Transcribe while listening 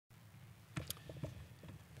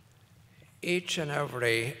Each and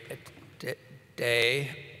every day,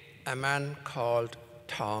 a man called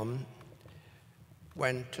Tom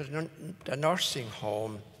went to the nursing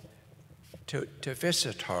home to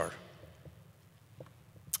visit her.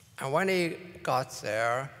 And when he got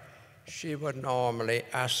there, she would normally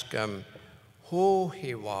ask him who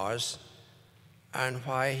he was and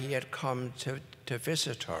why he had come to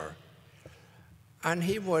visit her. And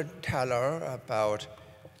he would tell her about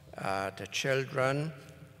the children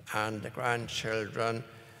and the grandchildren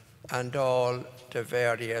and all the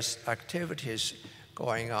various activities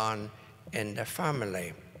going on in the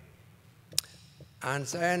family. And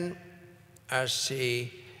then as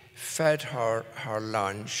he fed her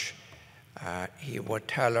lunch, he would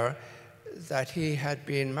tell her that he had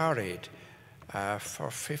been married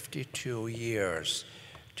for 52 years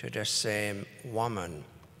to the same woman,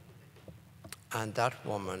 and that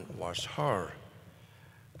woman was her.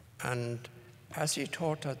 And as he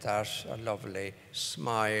told her that, a lovely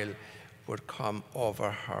smile would come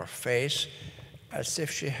over her face as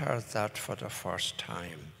if she heard that for the first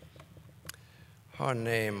time. Her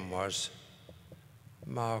name was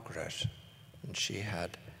Margaret, and she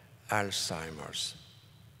had Alzheimer's.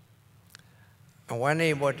 And when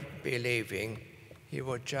he would be leaving, he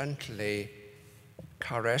would gently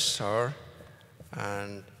caress her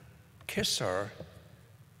and kiss her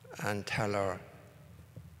and tell her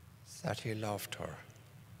that he loved her.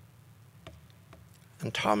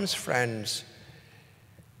 And Tom's friends,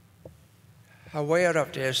 aware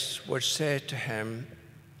of this, would say to him,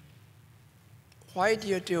 "Why do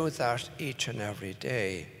you do that each and every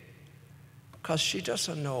day? Because she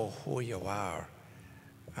doesn't know who you are.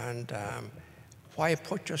 And why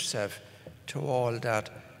put yourself to all that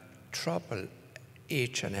trouble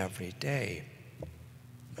each and every day?"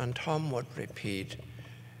 And Tom would repeat,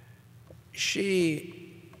 "She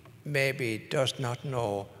maybe does not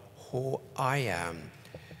know who I am,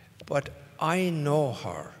 but I know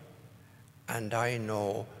her, and I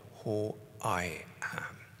know who I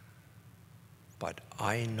am. But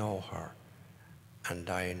I know her, and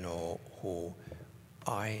I know who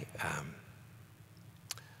I am."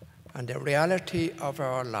 And the reality of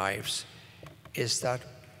our lives is that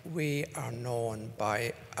we are known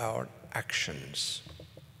by our actions.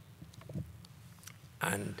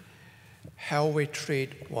 And how we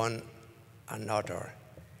treat one another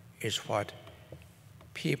is what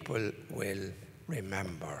people will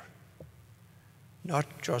remember. Not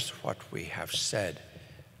just what we have said,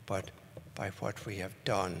 but by what we have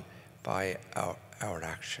done, by our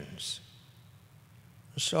actions.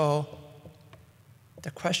 So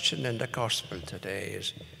the question in the gospel today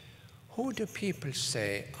is, who do people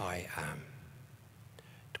say I am?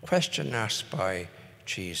 The question asked by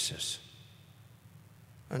Jesus.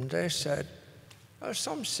 And they said, well,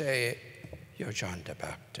 some say you're John the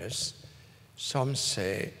Baptist, some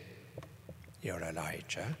say you're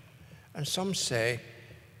Elijah, and some say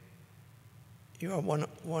you're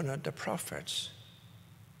one of the prophets.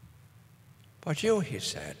 But you, he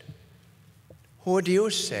said, who do you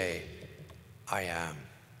say I am?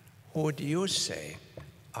 Who do you say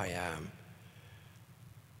I am?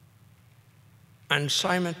 And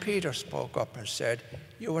Simon Peter spoke up and said,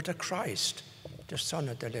 you are the Christ, the Son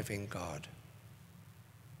of the living God.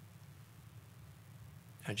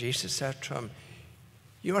 And Jesus said to him,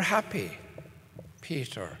 you are happy,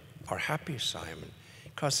 Peter, or happy, Simon,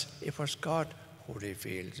 because it was God who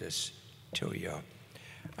revealed this to you.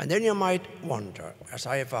 And then you might wonder, as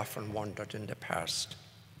I have often wondered in the past,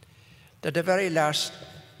 that the very last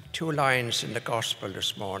two lines in the gospel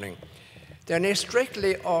this morning, then he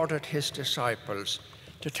strictly ordered his disciples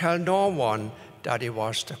to tell no one that he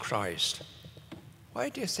was the Christ. Why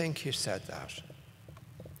do you think he said that?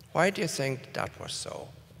 Why do you think that was so?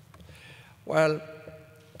 Well,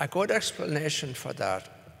 a good explanation for that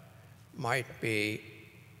might be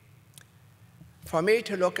for me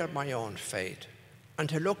to look at my own faith and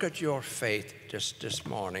to look at your faith this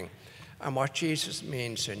morning and what Jesus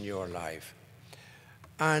means in your life.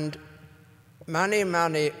 And many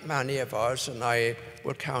of us, and I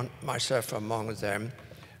will count myself among them,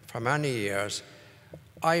 for many years,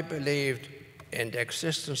 I believed in the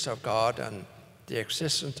existence of God and the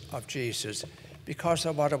existence of Jesus because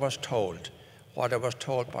of what I was told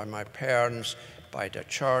by my parents, by the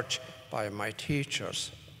church, by my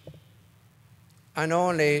teachers. And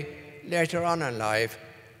only later on in life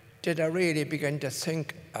did I really begin to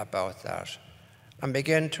think about that and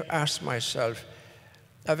begin to ask myself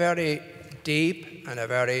a very deep and a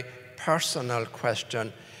very personal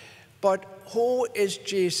question. But who is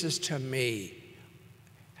Jesus to me?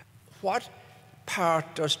 What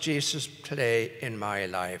part does Jesus play in my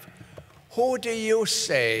life? Who do you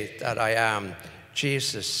say that I am?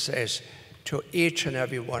 Jesus says to each and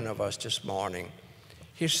every one of us this morning.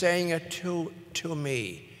 He's saying it to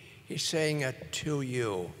me. He's saying it to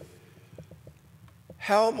you.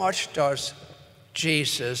 How much does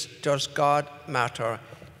God matter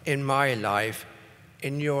in my life,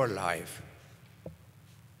 in your life?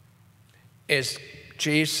 Is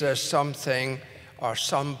Jesus something or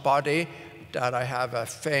somebody that I have a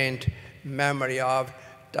faint memory of,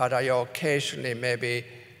 that I occasionally maybe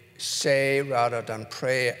say rather than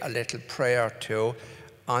pray a little prayer to,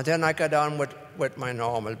 and then I get on with my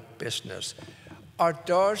normal business? Or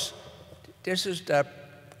this is the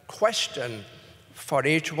question for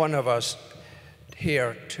each one of us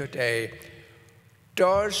here today,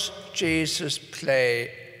 does Jesus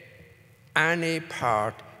play any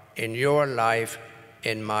part in your life,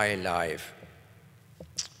 in my life?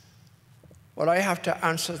 Well, I have to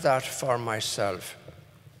answer that for myself.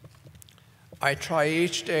 I try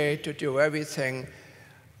each day to do everything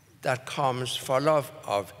that comes for love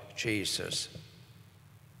of Jesus.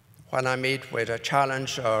 When I meet with a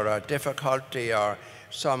challenge or a difficulty or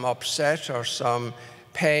some upset or some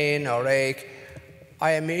pain or ache,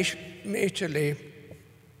 I immediately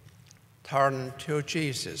turn to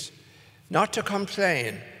Jesus, not to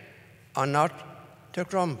complain or not to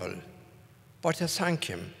grumble, but to thank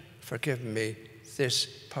him for giving me this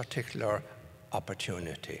particular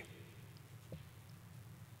opportunity.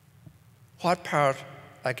 What part,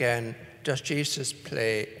 again, does Jesus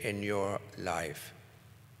play in your life?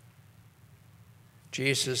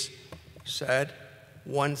 Jesus said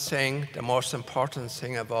one thing, the most important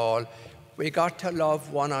thing of all, we got to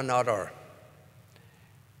love one another.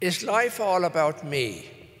 Is life all about me?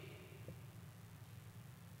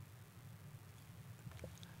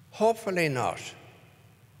 Hopefully not.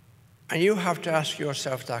 And you have to ask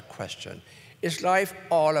yourself that question. Is life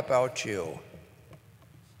all about you?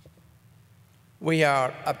 We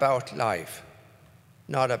are about life,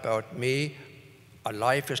 not about me. Our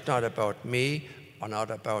life is not about me or not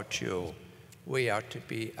about you. We are to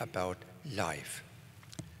be about life.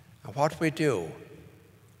 And what we do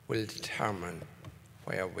will determine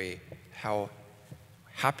how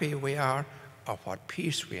happy we are or what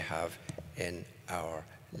peace we have in our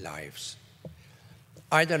lives.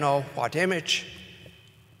 I don't know what image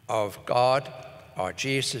of God or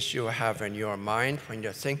Jesus you have in your mind when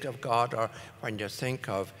you think of God or when you think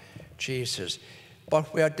of Jesus,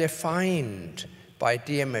 but we are defined by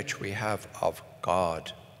the image we have of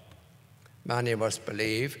God. Many of us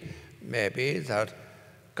believe maybe that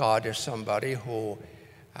God is somebody who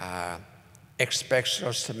expects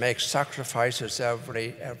us to make sacrifices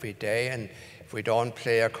every day, and if we don't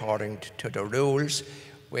play according to the rules,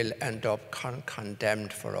 we'll end up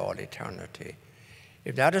condemned for all eternity.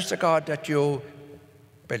 If that is the God that you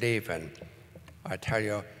believe in, I tell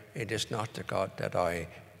you, it is not the God that I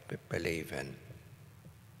believe in.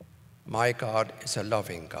 My God is a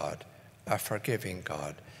loving God, a forgiving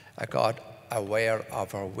God, a God aware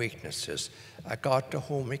of our weaknesses, a God to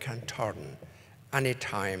whom we can turn any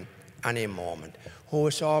time, any moment, who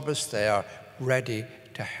is always there ready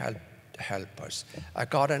to help us, a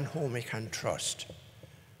God in whom we can trust.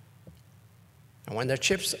 And when the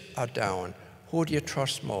chips are down, who do you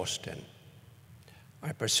trust most in?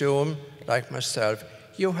 I presume, like myself,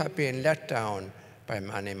 you have been let down by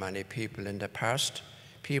many, many people in the past,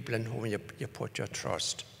 people in whom you put your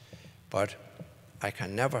trust. But I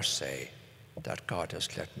can never say that God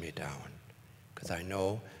has let me down, because I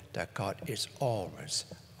know that God is always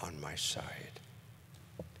on my side.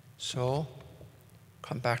 So,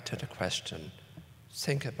 come back to the question.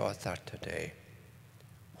 Think about that today.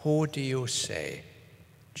 Who do you say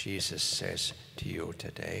Jesus says to you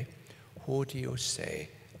today? Who do you say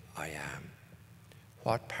I am?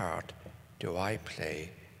 What part do I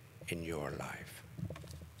play in your life?